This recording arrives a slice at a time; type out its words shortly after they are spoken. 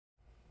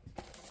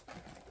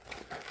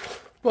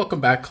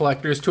Welcome back,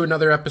 collectors, to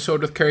another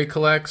episode with Kerry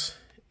Collects.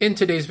 In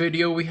today's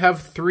video, we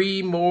have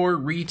 3 more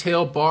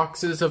retail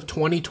boxes of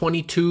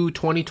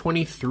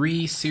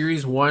 2022-2023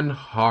 Series 1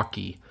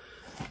 hockey.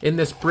 In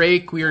this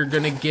break, we are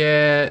going to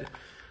get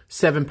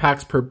 7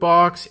 packs per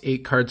box,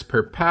 8 cards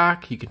per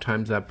pack. You can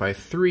times that by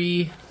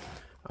 3.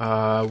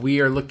 We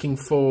are looking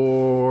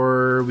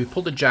for... We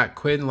pulled a Jack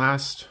Quinn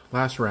last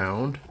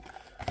round.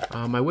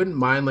 I wouldn't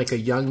mind like a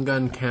Young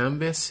Gun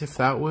canvas if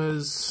that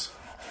was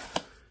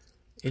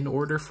in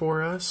order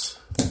for us.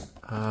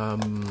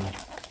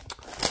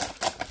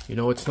 You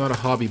know, it's not a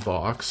hobby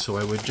box, so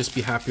I would just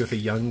be happy with a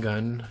Young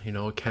Gun, you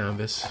know, a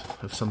canvas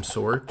of some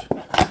sort.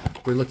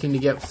 We're looking to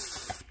get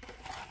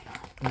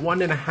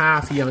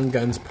 1.5 Young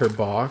Guns per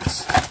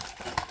box.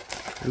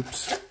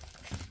 Oops.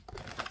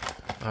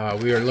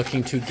 We are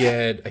looking to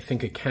get, I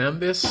think, a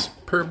canvas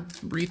per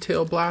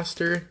retail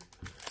blaster.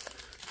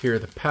 Here are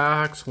the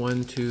packs.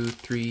 1, 2,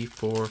 3,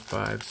 4,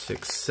 5,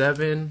 6,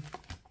 7.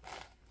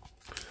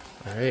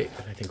 All right,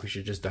 I think we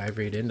should just dive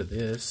right into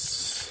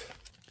this.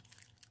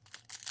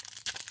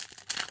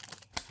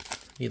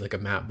 Need like a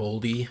Matt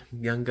Boldy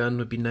Young Gun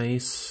would be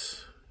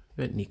nice.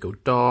 Nico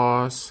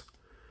Doss,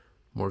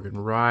 Morgan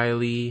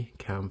Riley,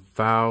 Cam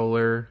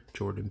Fowler,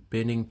 Jordan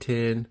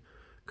Binnington,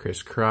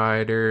 Chris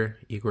Kreider,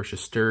 Igor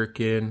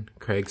Shesterkin,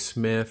 Craig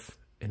Smith,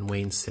 and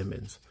Wayne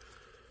Simmons.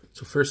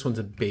 So first one's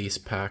a base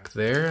pack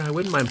there. I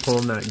wouldn't mind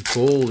pulling that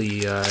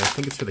goalie. I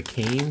think it's for the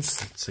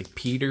Canes. It's like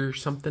Peter or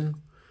something.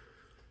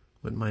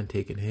 Wouldn't mind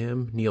taking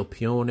him. Neil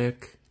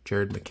Pionik,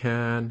 Jared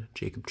McCann,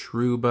 Jacob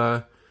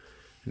Trouba.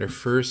 And our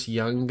first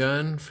Young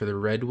Gun for the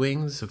Red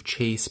Wings of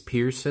Chase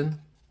Pearson.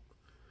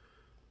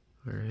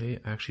 All right,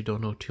 I actually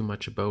don't know too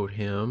much about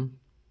him,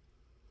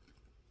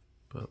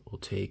 but we'll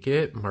take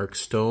it. Mark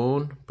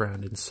Stone,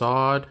 Brandon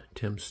Saad,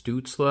 Tim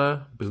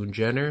Stützle, Boone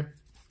Jenner.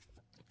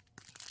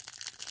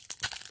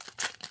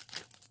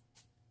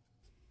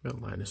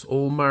 Linus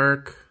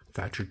Olmark,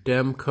 Thatcher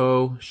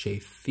Demko, Shea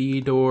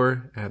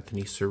Theodore,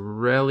 Anthony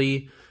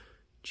Cirelli,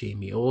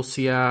 Jamie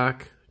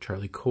Olsiak,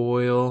 Charlie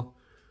Coyle,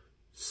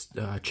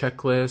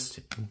 Checklist,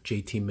 and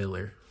JT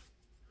Miller.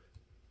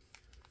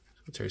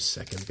 So that's our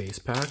second base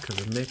pack of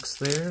the mix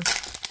there.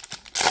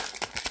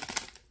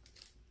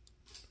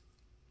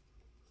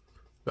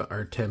 Got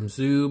Artem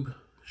Zub,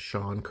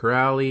 Sean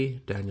Corrali,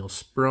 Daniel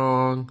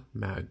Sprong,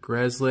 Matt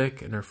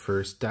Grzelcyk, and our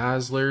first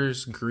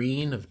Dazzlers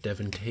green of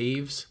Devin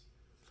Taves.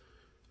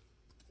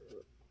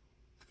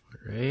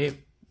 All right,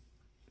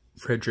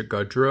 Frederick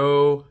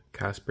Gaudreau,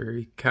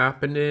 Kasperi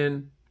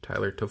Kapanen,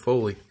 Tyler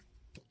Toffoli.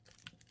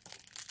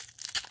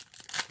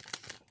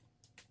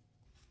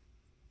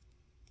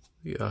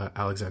 We got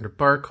Alexander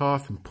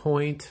Barkov and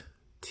Point,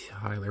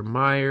 Tyler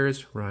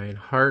Myers, Ryan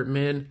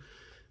Hartman,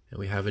 and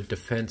we have a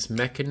defense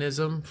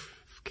mechanism,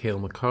 Cale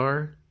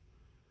Makar.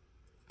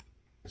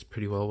 That's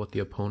pretty well what the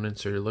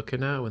opponents are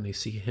looking at when they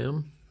see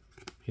him.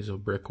 He's a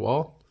brick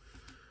wall.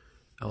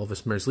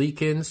 Elvis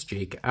Merzlikins,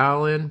 Jake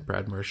Allen,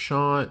 Brad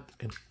Marchand,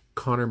 and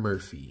Connor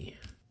Murphy.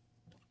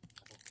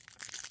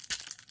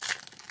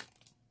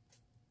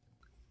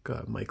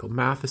 Got Michael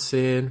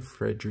Matheson,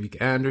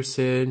 Frederick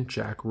Anderson,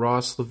 Jack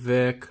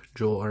Roslovic,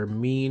 Joel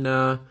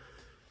Armina.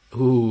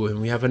 Ooh,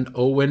 and we have an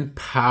Owen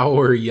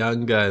Power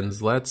Young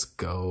Guns. Let's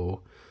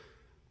go.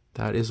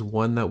 That is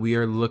one that we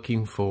are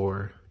looking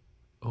for.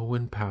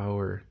 Owen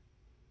Power.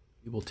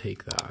 We will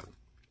take that.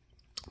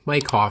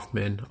 Mike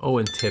Hoffman,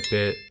 Owen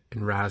Tippett,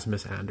 and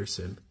Rasmus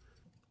Anderson.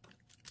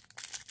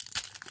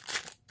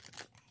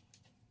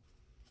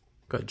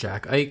 Got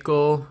Jack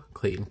Eichel,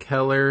 Clayton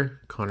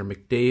Keller, Connor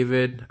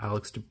McDavid,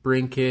 Alex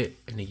DeBrincat,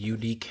 and a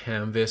UD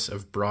canvas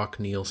of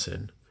Brock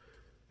Nielsen.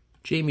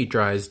 Jamie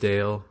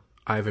Drysdale,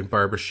 Ivan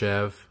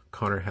Barbashev,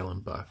 Connor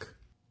Hellenbuck.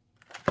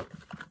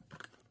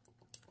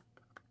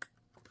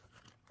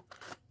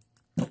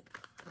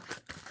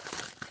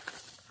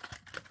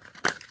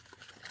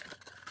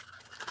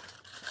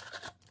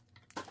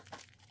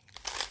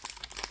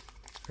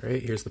 All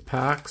right, here's the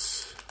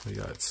packs. We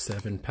got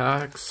 7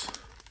 packs.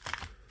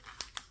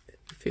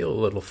 They feel a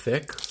little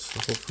thick, so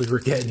hopefully we're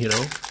getting, you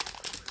know,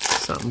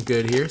 something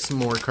good here. Some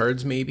more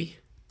cards maybe.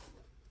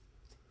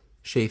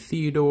 Shea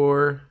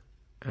Theodore,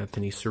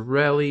 Anthony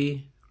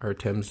Cirelli,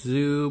 Artem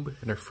Zub,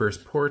 and our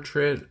first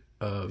portrait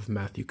of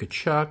Matthew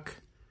Tkachuk.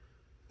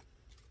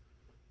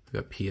 We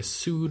got Pia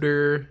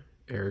Suter,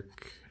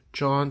 Eric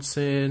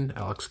Johnson,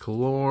 Alex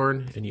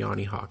Killorn, and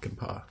Yanni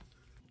Hakanpää.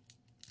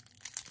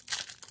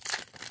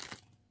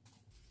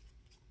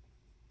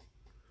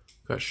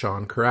 Got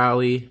Sean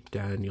Corrali,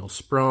 Daniel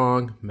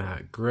Sprong,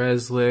 Matt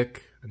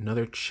Grzelcyk,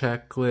 another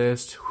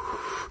checklist.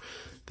 Whew,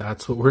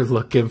 that's what we're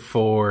looking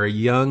for.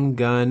 Young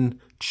Gun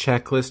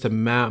checklist of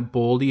Matt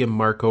Boldy and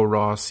Marco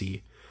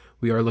Rossi.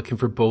 We are looking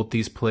for both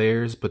these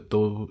players, but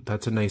though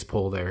that's a nice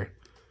pull there.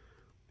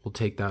 We'll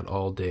take that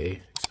all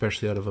day,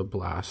 especially out of a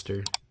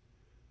blaster.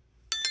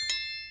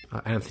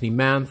 Anthony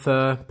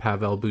Mantha,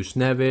 Pavel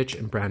Buchnevich,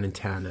 and Brandon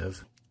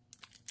Tanev.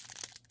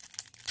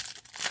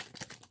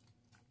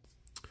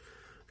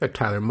 Got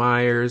Tyler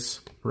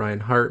Myers, Ryan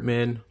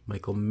Hartman,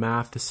 Michael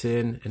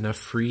Matheson, and a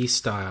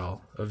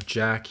freestyle of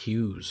Jack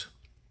Hughes.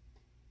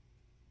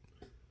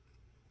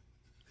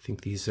 I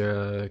think these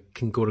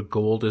can go to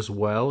gold as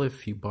well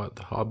if you bought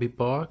the hobby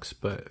box,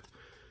 but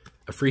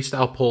a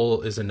freestyle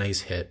pull is a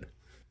nice hit.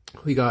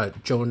 We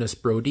got Jonas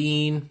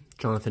Brodin,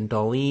 Jonathan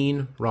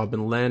Dahlin,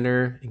 Robin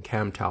Lehner, and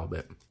Cam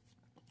Talbot.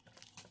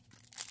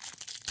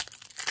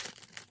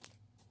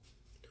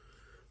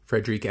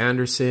 Frederick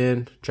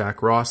Anderson, Jack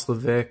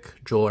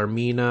Roslovic, Joel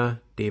Armina,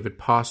 David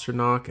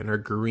Pasternak, and our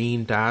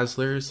green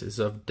Dazzlers is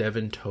of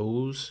Devin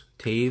Taves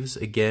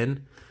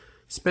again,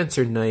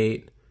 Spencer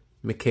Knight,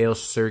 Mikhail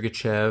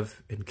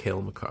Sergachev, and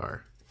Cale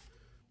Makar.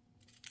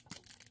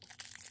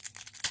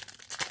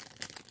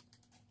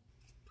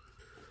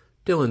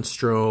 Dylan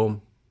Strome,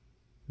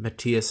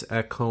 Matthias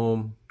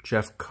Ekholm,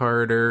 Jeff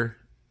Carter,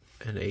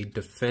 and a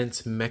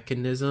defense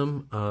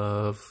mechanism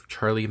of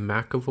Charlie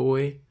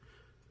McAvoy.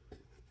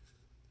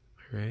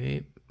 All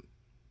right,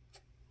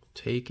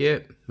 take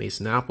it.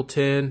 Mason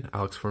Appleton,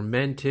 Alex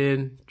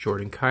Formenton,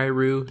 Jordan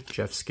Kyrou,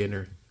 Jeff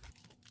Skinner.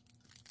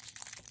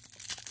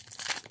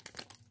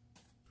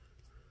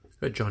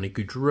 Got Johnny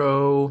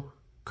Gaudreau,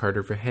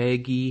 Carter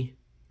Verhaeghe,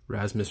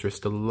 Rasmus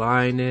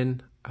Ristolainen,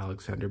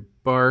 Alexander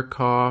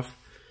Barkov.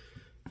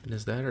 And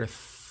is that our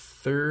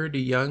third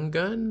young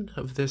gun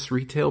of this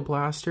retail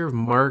blaster?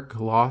 Mark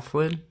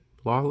Laughlin?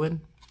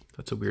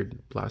 That's a weird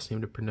last name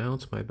to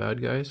pronounce. My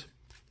bad, guys.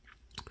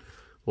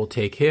 We'll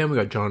take him. We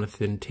got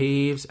Jonathan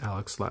Taves,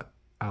 Alex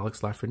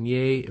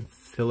Lafreniere, and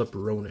Philip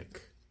Roenick.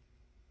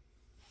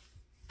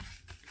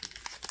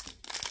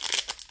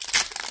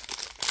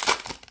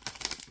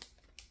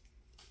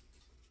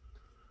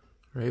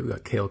 All right, we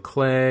got Cale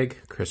Clegg,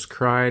 Chris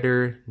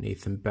Kreider,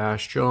 Nathan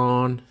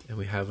Bastion, and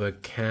we have a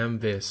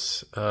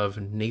canvas of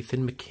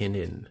Nathan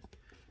McKinnon.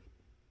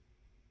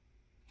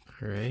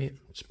 All right,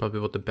 it's probably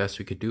about the best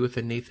we could do with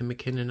a Nathan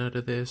McKinnon out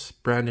of this.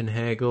 Brandon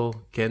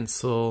Hagel,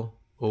 Gensel,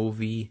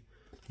 Ovi,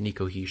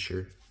 Nico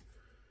Hischier.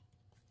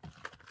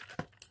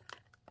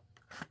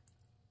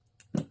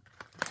 All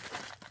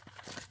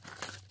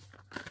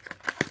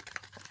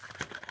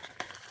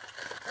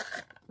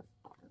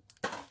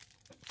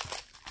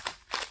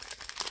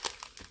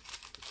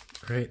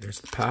right, there's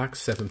the packs,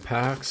 7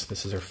 packs.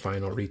 This is our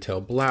final retail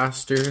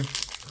blaster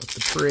of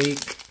the break.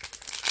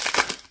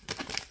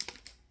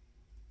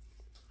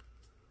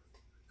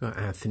 Got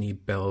Anthony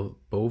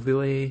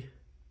Beauvillier,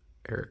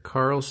 Eric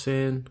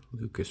Carlson,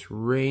 Lucas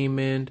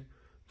Raymond,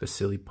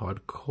 Vasily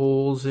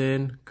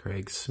Podkolzin,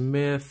 Craig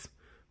Smith,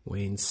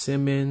 Wayne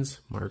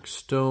Simmons, Mark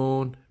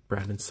Stone,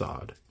 Brandon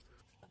Saad.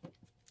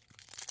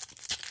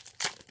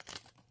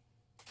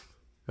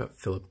 Got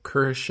Philip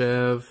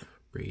Kurashev,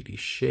 Brady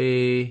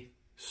Shea,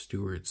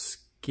 Stuart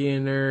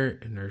Skinner,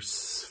 and our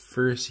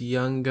first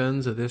young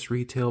guns of this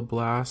retail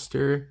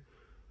blaster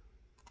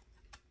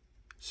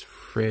is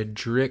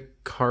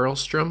Fredrik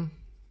Karlstrom.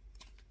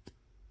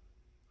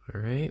 All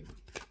right,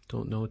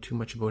 don't know too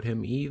much about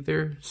him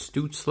either.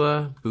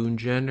 Stutzla, Boone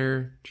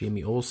Jenner,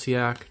 Jamie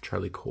Olsiak,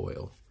 Charlie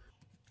Coyle.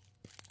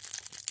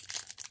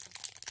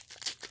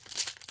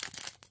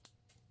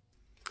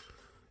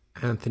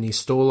 Anthony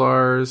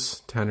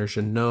Stolars, Tanner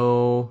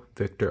Jeannot,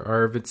 Victor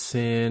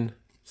Arvidsson,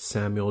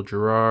 Samuel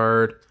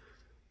Girard,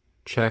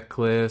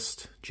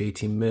 Checklist,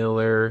 JT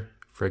Miller,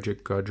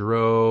 Frederick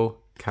Gaudreau,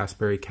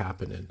 Kasperi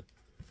Kapanen.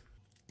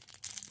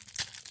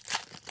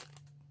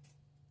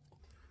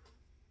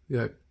 We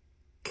got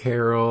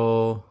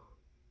Karel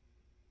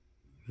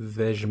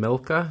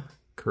Vejmelka,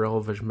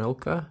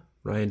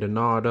 Ryan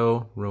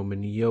Donato,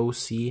 Roman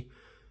Yossi,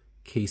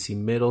 Casey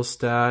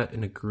Middlestat,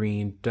 and a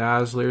green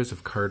Dazzlers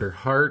of Carter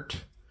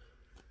Hart.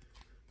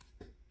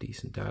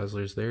 Decent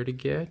Dazzlers there to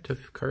get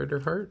of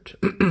Carter Hart.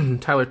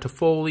 Tyler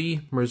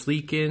Toffoli,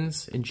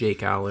 Merzlikins, and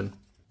Jake Allen.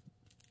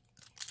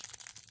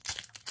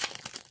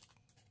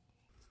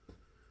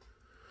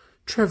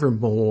 Trevor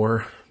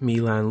Moore,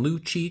 Milan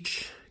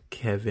Lucic,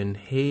 Kevin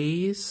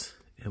Hayes,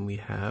 and we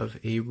have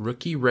a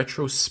rookie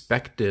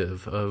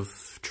retrospective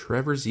of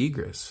Trevor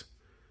Zegras.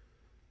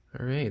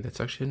 All right, that's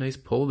actually a nice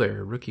pull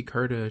there. Rookie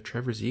card of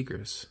Trevor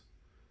Zegras.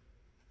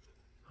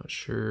 Not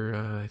sure,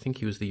 I think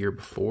he was the year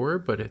before,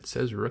 but it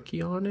says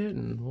rookie on it,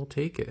 and we'll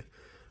take it.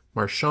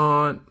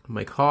 Marchant,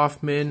 Mike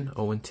Hoffman,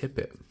 Owen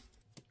Tippett.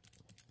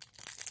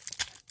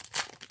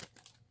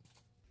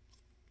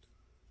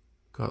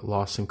 Got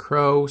Lawson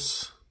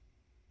Crouse,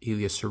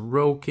 Ilya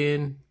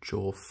Sorokin,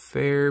 Joel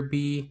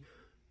Farabee,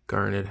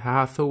 Garnet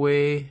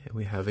Hathaway, and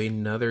we have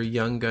another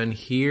young gun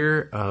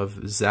here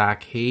of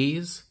Zach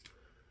Hayes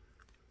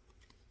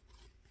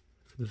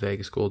for the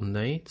Vegas Golden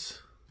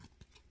Knights.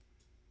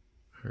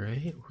 All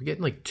right, we're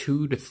getting like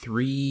 2 to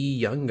 3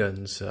 young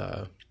guns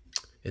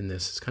in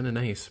this. It's kind of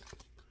nice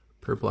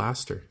per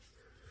blaster.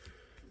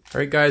 All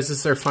right, guys, this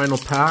is our final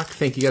pack.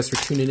 Thank you guys for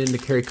tuning in to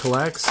Kerry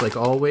Collects, like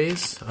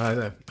always.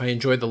 I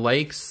enjoyed the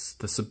likes,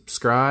 the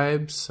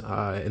subscribes,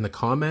 and the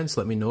comments.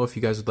 Let me know if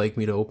you guys would like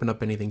me to open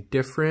up anything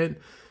different.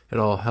 It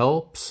all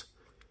helps.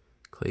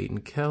 Clayton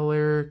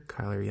Keller,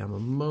 Kyler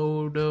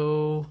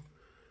Yamamoto,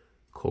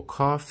 Cole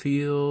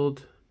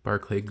Caulfield,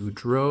 Barclay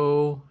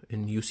Goudreau,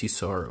 and UC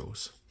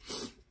Soros.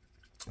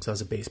 So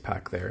that's a base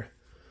pack there.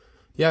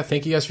 Yeah,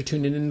 thank you guys for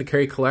tuning in to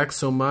Carry Collect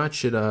so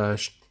much. It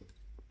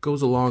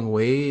goes a long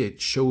way.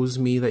 It shows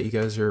me that you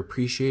guys are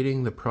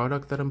appreciating the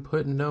product that I'm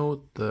putting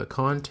out, the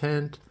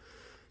content.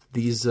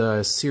 These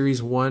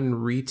Series 1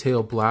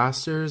 retail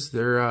blasters,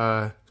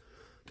 they're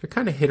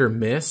kind of hit or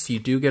miss. You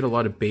do get a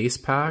lot of base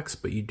packs,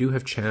 but you do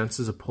have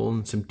chances of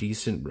pulling some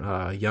decent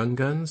young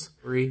guns.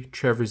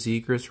 Trevor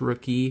Zegras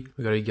rookie.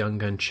 We got a young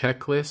gun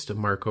checklist of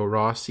Marco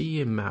Rossi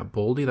and Matt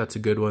Boldy. That's a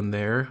good one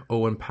there.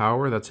 Owen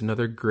Power, that's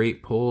another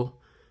great pull.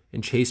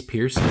 And Chase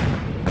Pearson.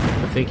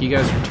 Well, thank you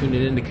guys for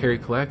tuning in to Carry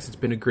Collects. It's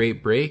been a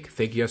great break.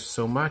 Thank you guys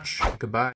so much. Goodbye.